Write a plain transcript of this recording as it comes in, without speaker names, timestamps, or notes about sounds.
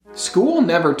School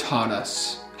never taught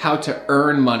us how to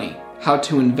earn money, how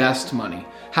to invest money,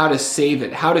 how to save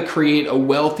it, how to create a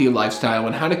wealthy lifestyle,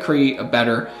 and how to create a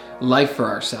better life for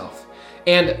ourselves.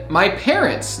 And my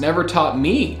parents never taught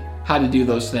me how to do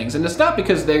those things. And it's not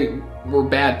because they were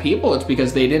bad people, it's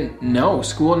because they didn't know.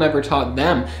 School never taught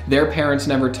them. Their parents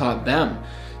never taught them.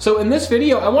 So in this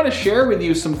video, I want to share with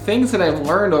you some things that I've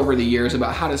learned over the years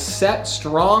about how to set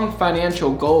strong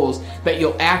financial goals that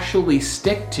you'll actually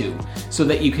stick to so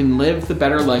that you can live the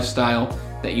better lifestyle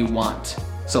that you want.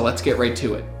 So let's get right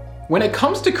to it. When it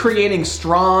comes to creating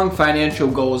strong financial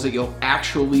goals that you'll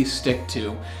actually stick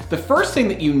to, the first thing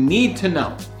that you need to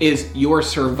know is your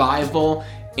survival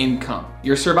income.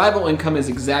 Your survival income is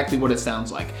exactly what it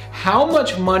sounds like. How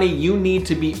much money you need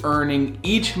to be earning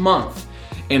each month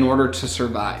in order to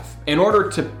survive, in order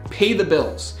to pay the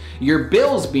bills. Your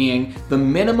bills being the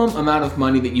minimum amount of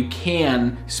money that you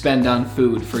can spend on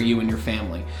food for you and your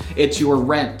family. It's your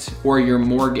rent or your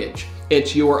mortgage.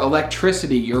 It's your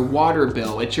electricity, your water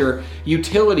bill. It's your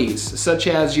utilities, such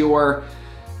as your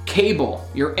cable,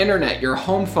 your internet, your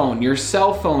home phone, your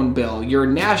cell phone bill, your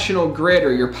national grid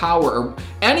or your power, or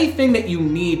anything that you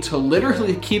need to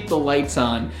literally keep the lights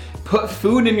on, put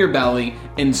food in your belly,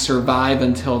 and survive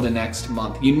until the next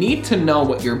month. You need to know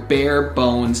what your bare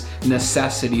bones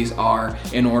necessities are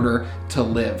in order to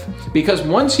live. Because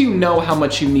once you know how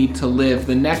much you need to live,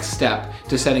 the next step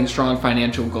to setting strong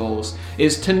financial goals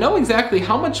is to know exactly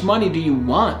how much money do you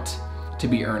want to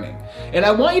be earning. And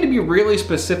I want you to be really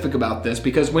specific about this,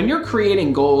 because when you're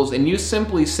creating goals and you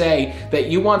simply say that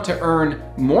you want to earn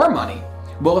more money,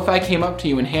 well, if I came up to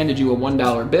you and handed you a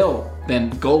 $1 bill,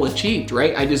 then goal achieved,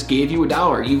 right? I just gave you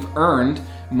 $1. You've earned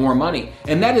more money.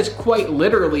 And that is quite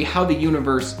literally how the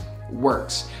universe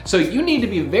works. So you need to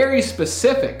be very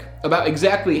specific about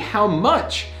exactly how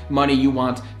much money you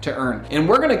want to earn. And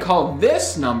we're going to call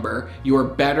this number your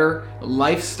better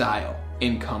lifestyle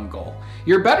income goal.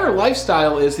 Your better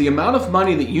lifestyle is the amount of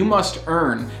money that you must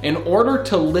earn in order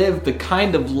to live the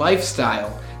kind of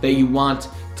lifestyle that you want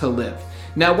to live.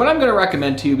 Now, what I'm going to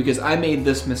recommend to you, because I made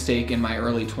this mistake in my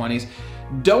early 20s,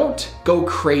 don't go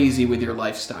crazy with your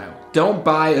lifestyle. Don't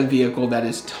buy a vehicle that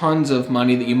is tons of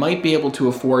money that you might be able to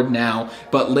afford now,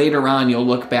 but later on you'll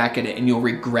look back at it and you'll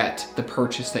regret the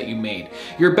purchase that you made.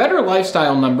 Your better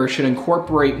lifestyle number should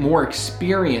incorporate more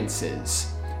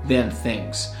experiences than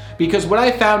things. Because what I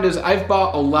found is I've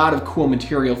bought a lot of cool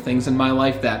material things in my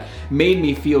life that made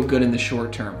me feel good in the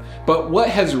short term. But what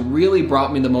has really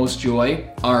brought me the most joy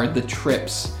are the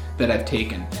trips that I've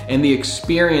taken and the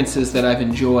experiences that I've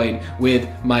enjoyed with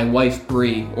my wife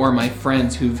Bree or my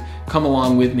friends who've come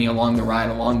along with me along the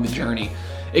ride, along the journey.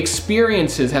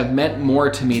 Experiences have meant more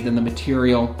to me than the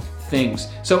material things.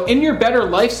 So in your better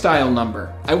lifestyle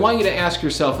number, I want you to ask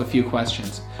yourself a few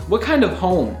questions. What kind of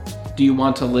home do you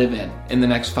want to live in the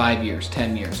next 5 years,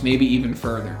 10 years, maybe even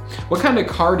further? What kind of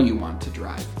car do you want to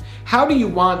drive? How do you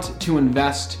want to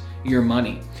invest your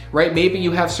money, right? Maybe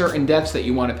you have certain debts that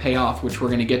you want to pay off, which we're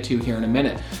going to get to here in a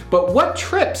minute. But what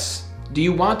trips do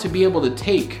you want to be able to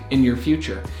take in your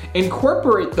future?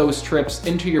 Incorporate those trips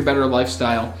into your better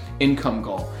lifestyle income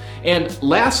goal. And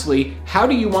lastly, how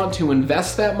do you want to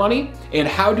invest that money? And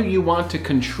how do you want to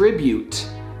contribute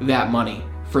that money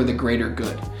for the greater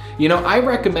good? You know, I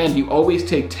recommend you always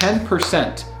take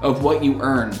 10% of what you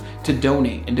earn to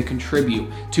donate and to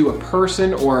contribute to a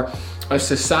person or a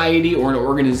society or an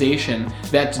organization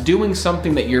that's doing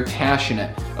something that you're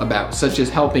passionate about, such as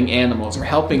helping animals or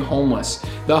helping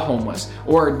the homeless,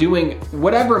 or doing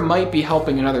whatever might be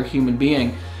helping another human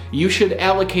being. You should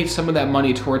allocate some of that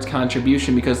money towards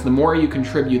contribution, because the more you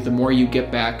contribute, the more you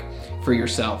get back for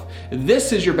yourself.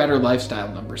 This is your better lifestyle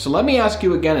number. So let me ask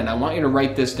you again, and I want you to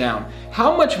write this down.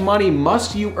 How much money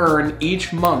must you earn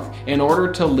each month in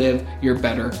order to live your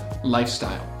better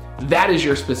lifestyle? That is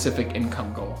your specific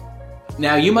income goal.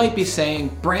 Now you might be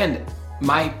saying, Brandon,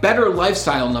 my better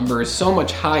lifestyle number is so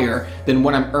much higher than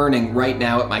what I'm earning right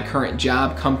now at my current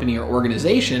job, company, or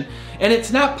organization, and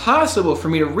it's not possible for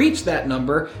me to reach that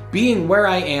number being where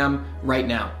I am right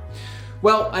now.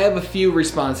 Well, I have a few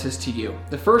responses to you.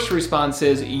 The first response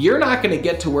is you're not going to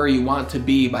get to where you want to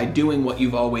be by doing what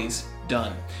you've always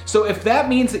done. So if that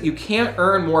means that you can't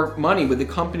earn more money with the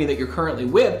company that you're currently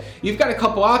with, you've got a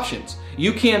couple options.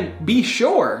 You can be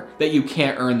sure that you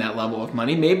can't earn that level of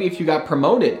money. Maybe if you got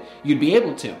promoted, you'd be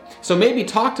able to. So maybe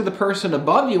talk to the person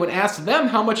above you and ask them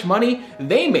how much money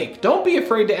they make. Don't be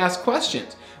afraid to ask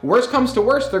questions. Worst comes to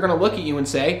worst, they're going to look at you and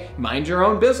say, mind your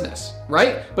own business,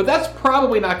 right? But that's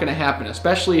probably not going to happen,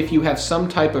 especially if you have some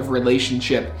type of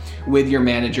relationship with your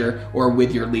manager or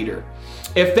with your leader.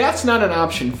 If that's not an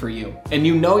option for you, and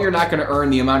you know you're not going to earn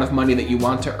the amount of money that you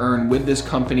want to earn with this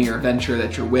company or venture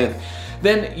that you're with,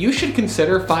 then you should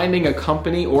consider finding a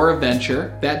company or a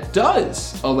venture that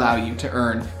does allow you to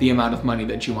earn the amount of money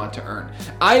that you want to earn.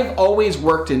 I've always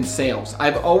worked in sales.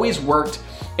 I've always worked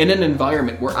in an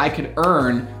environment where I could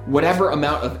earn whatever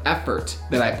amount of effort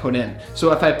that I put in.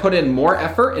 So if I put in more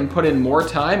effort and put in more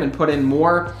time and put in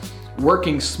more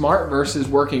working smart versus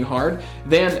working hard,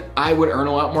 then I would earn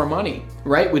a lot more money,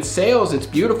 right? With sales, it's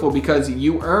beautiful because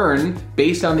you earn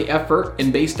based on the effort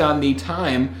and based on the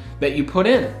time that you put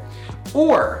in.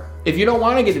 Or if you don't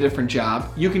want to get a different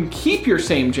job, you can keep your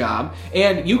same job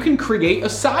and you can create a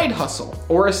side hustle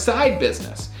or a side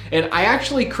business. And I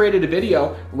actually created a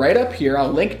video right up here,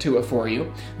 I'll link to it for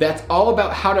you, that's all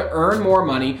about how to earn more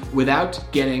money without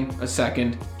getting a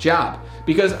second job.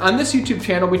 Because on this YouTube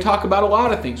channel, we talk about a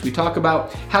lot of things. We talk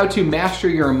about how to master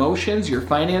your emotions, your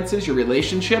finances, your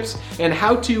relationships, and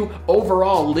how to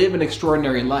overall live an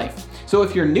extraordinary life. So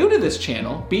if you're new to this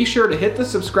channel, be sure to hit the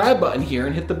subscribe button here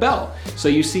and hit the bell so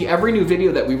you see every new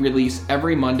video that we release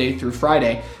every Monday through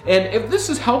Friday. And if this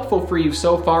is helpful for you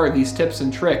so far, these tips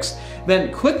and tricks,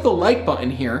 then click the like button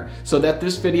here so that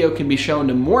this video can be shown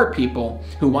to more people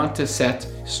who want to set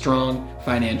strong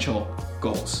financial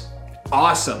goals.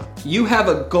 Awesome. You have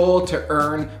a goal to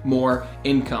earn more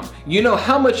income. You know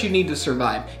how much you need to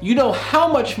survive. You know how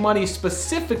much money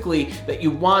specifically that you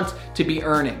want to be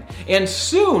earning. And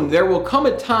soon there will come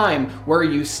a time where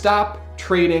you stop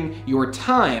trading your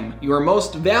time, your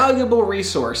most valuable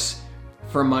resource,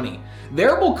 for money.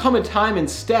 There will come a time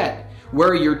instead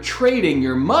where you're trading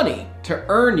your money to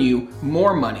earn you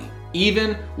more money,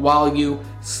 even while you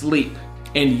sleep.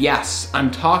 And yes,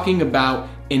 I'm talking about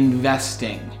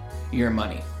investing your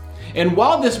money. And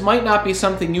while this might not be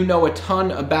something you know a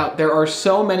ton about, there are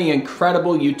so many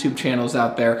incredible YouTube channels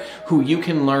out there who you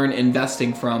can learn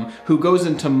investing from, who goes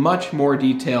into much more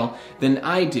detail than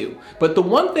I do. But the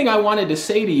one thing I wanted to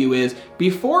say to you is,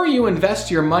 before you invest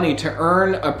your money to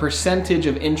earn a percentage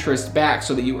of interest back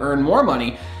so that you earn more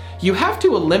money, you have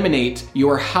to eliminate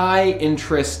your high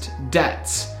interest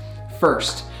debts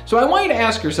first. So I want you to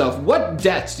ask yourself, what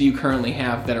debts do you currently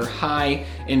have that are high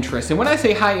interest? And when I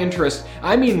say high interest,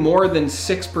 I mean more than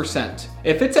 6%.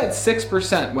 If it's at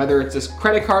 6%, whether it's a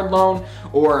credit card loan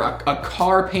or a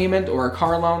car payment or a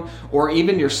car loan or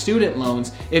even your student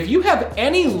loans, if you have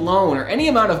any loan or any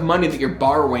amount of money that you're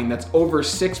borrowing that's over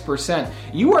 6%,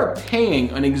 you are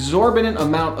paying an exorbitant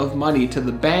amount of money to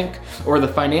the bank or the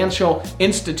financial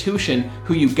institution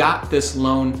who you got this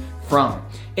loan from.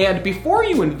 And before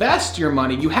you invest your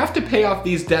money, you have to pay off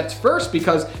these debts first,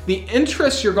 because the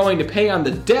interest you're going to pay on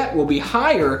the debt will be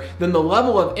higher than the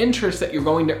level of interest that you're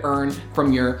going to earn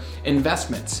from your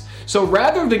investments. So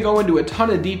rather than go into a ton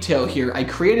of detail here, I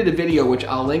created a video which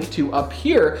I'll link to up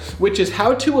here, which is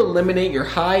how to eliminate your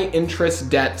high interest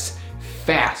debts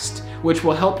fast, which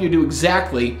will help you do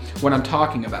exactly what I'm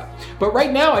talking about. But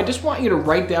right now, I just want you to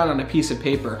write down on a piece of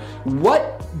paper,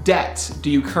 what debts do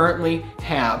you currently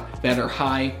have that are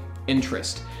high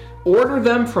interest? Order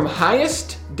them from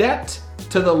highest debt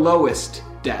to the lowest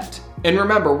debt. And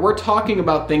remember, we're talking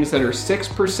about things that are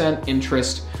 6%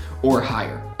 interest or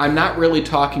higher. I'm not really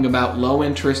talking about low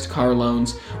interest car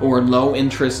loans or low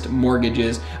interest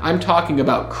mortgages. I'm talking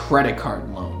about credit card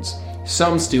loans,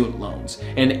 some student loans,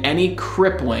 and any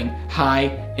crippling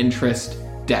high interest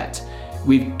debt.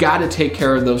 We've got to take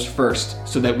care of those first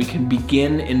so that we can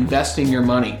begin investing your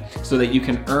money so that you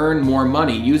can earn more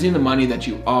money using the money that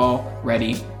you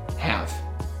already have.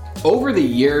 Over the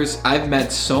years, I've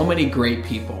met so many great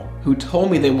people who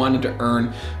told me they wanted to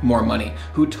earn more money,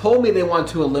 who told me they want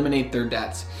to eliminate their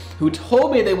debts, who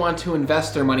told me they want to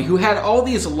invest their money, who had all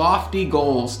these lofty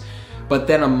goals, but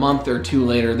then a month or two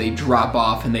later they drop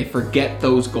off and they forget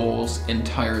those goals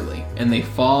entirely and they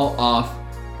fall off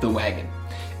the wagon.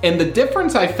 And the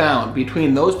difference I found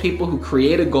between those people who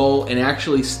create a goal and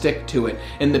actually stick to it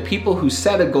and the people who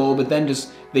set a goal but then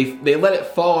just they let it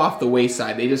fall off the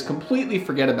wayside, they just completely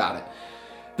forget about it.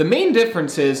 The main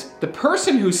difference is the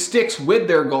person who sticks with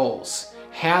their goals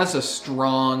has a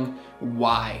strong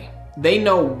why. They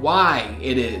know why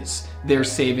it is they're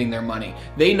saving their money.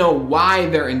 They know why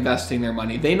they're investing their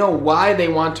money. They know why they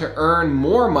want to earn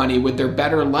more money with their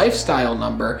better lifestyle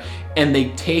number, and they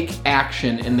take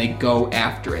action and they go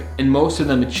after it. And most of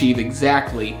them achieve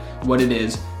exactly what it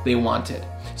is they wanted.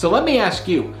 So let me ask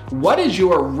you, what is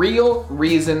your real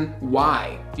reason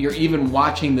why you're even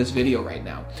watching this video right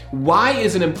now? Why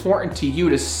is it important to you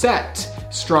to set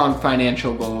strong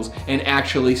financial goals and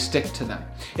actually stick to them?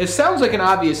 It sounds like an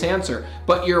obvious answer,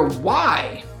 but your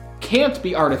why can't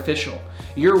be artificial.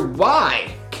 Your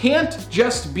why can't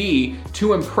just be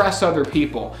to impress other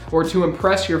people or to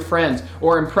impress your friends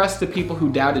or impress the people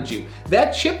who doubted you.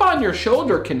 That chip on your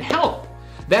shoulder can help.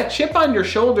 That chip on your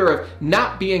shoulder of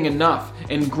not being enough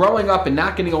and growing up and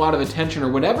not getting a lot of attention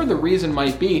or whatever the reason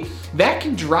might be, that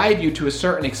can drive you to a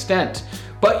certain extent.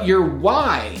 But your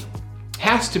why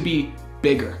has to be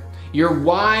bigger. Your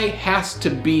why has to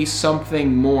be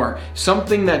something more,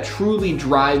 something that truly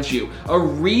drives you, a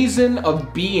reason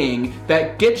of being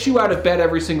that gets you out of bed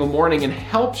every single morning and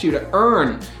helps you to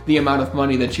earn the amount of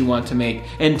money that you want to make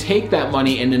and take that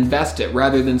money and invest it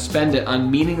rather than spend it on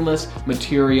meaningless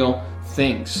material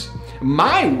things.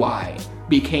 My why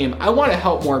became, I want to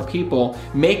help more people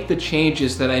make the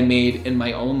changes that I made in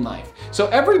my own life. So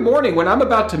every morning when I'm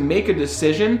about to make a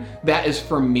decision that is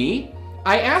for me,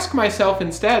 I ask myself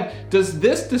instead, does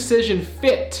this decision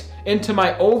fit into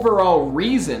my overall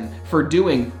reason for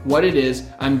doing what it is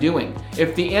I'm doing?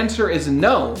 If the answer is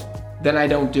no, then I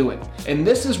don't do it. And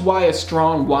this is why a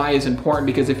strong why is important,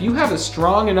 because if you have a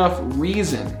strong enough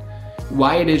reason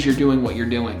why it is you're doing what you're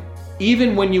doing,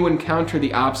 even when you encounter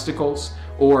the obstacles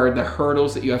or the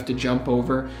hurdles that you have to jump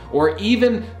over, or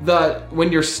even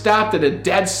when you're stopped at a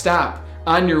dead stop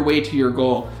on your way to your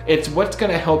goal, it's what's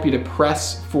going to help you to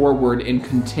press forward and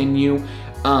continue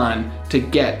on to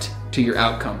get to your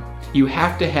outcome. You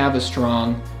have to have a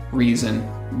strong reason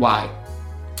why.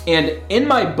 And in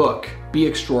my book, Be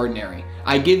Extraordinary,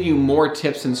 I give you more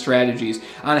tips and strategies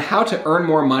on how to earn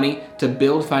more money, to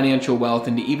build financial wealth,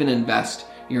 and to even invest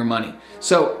your money.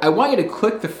 So I want you to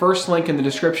click the first link in the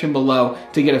description below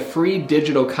to get a free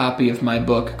digital copy of my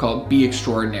book called Be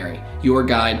Extraordinary, Your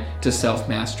Guide to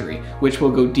Self-Mastery, which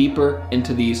will go deeper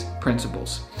into these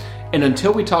principles. And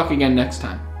until we talk again next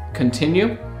time,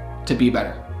 continue to be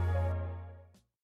better.